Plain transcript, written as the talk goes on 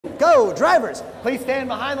Go, drivers, please stand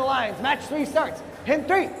behind the lines. Match 3 starts in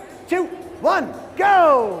 3, 2, 1,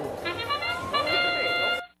 go!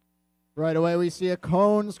 Right away, we see a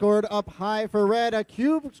cone scored up high for red, a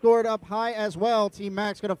cube scored up high as well. Team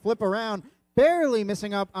Max going to flip around, barely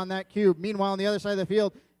missing up on that cube. Meanwhile, on the other side of the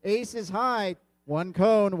field, Ace is high, 1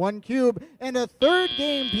 cone, 1 cube, and a 3rd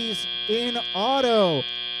game piece in auto.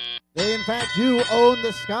 They, in fact, do own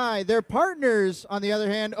the sky. Their partners, on the other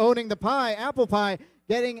hand, owning the pie, apple pie,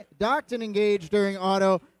 getting docked and engaged during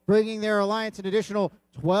auto, bringing their alliance an additional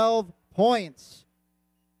 12 points.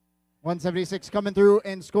 176 coming through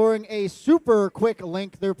and scoring a super quick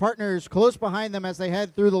link. Their partners close behind them as they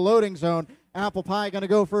head through the loading zone. Apple Pie going to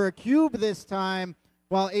go for a cube this time,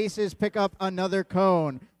 while Aces pick up another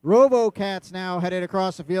cone. RoboCats now headed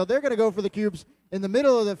across the field. They're going to go for the cubes in the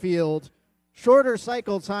middle of the field. Shorter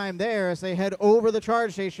cycle time there as they head over the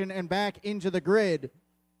charge station and back into the grid.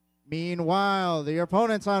 Meanwhile, the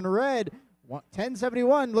opponents on red,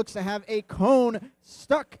 1071 looks to have a cone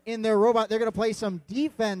stuck in their robot. They're going to play some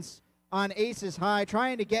defense on Aces high,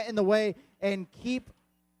 trying to get in the way and keep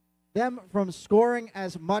them from scoring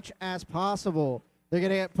as much as possible. They're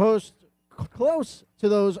going to get close to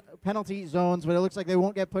those penalty zones, but it looks like they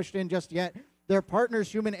won't get pushed in just yet. Their partners,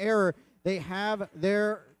 Human Error, they have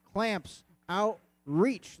their clamps out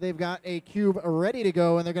reach. They've got a cube ready to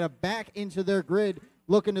go, and they're going to back into their grid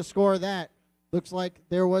looking to score that. Looks like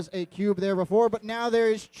there was a cube there before, but now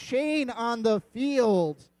there is chain on the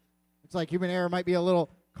field. Looks like Human Error might be a little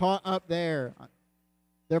caught up there.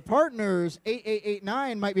 Their partners,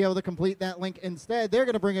 8889, might be able to complete that link instead. They're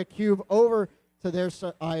going to bring a cube over to their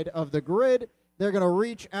side of the grid. They're going to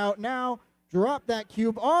reach out now, drop that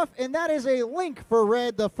cube off, and that is a link for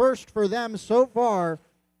red, the first for them so far.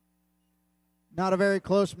 Not a very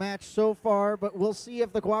close match so far, but we'll see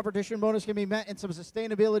if the cooperation bonus can be met and some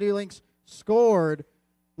sustainability links scored.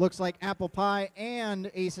 Looks like Apple Pie and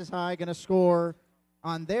Aces High going to score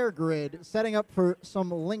on their grid, setting up for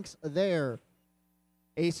some links there.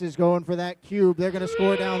 Aces going for that cube. They're going to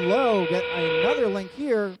score down low, get another link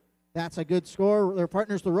here. That's a good score. Their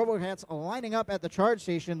partners, the RoboCats, lining up at the charge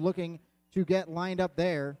station, looking to get lined up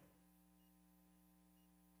there.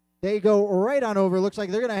 They go right on over. Looks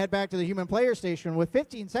like they're going to head back to the human player station. With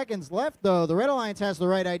 15 seconds left, though, the Red Alliance has the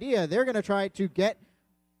right idea. They're going to try to get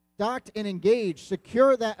docked and engaged,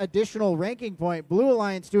 secure that additional ranking point. Blue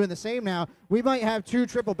Alliance doing the same now. We might have 2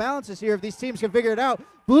 triple balances here if these teams can figure it out.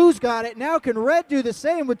 Blue's got it. Now can Red do the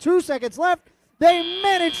same with 2 seconds left? They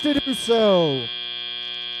managed to do so.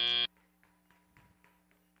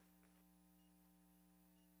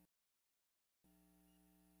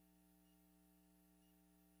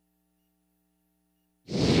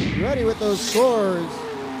 Ready with those scores.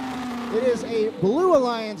 It is a Blue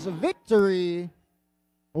Alliance victory.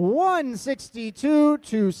 162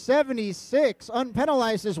 to 76,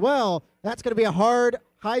 unpenalized as well. That's going to be a hard,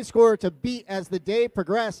 high score to beat as the day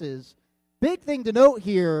progresses. Big thing to note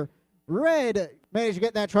here, Red managed to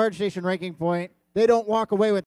get that charge station ranking point. They don't walk away with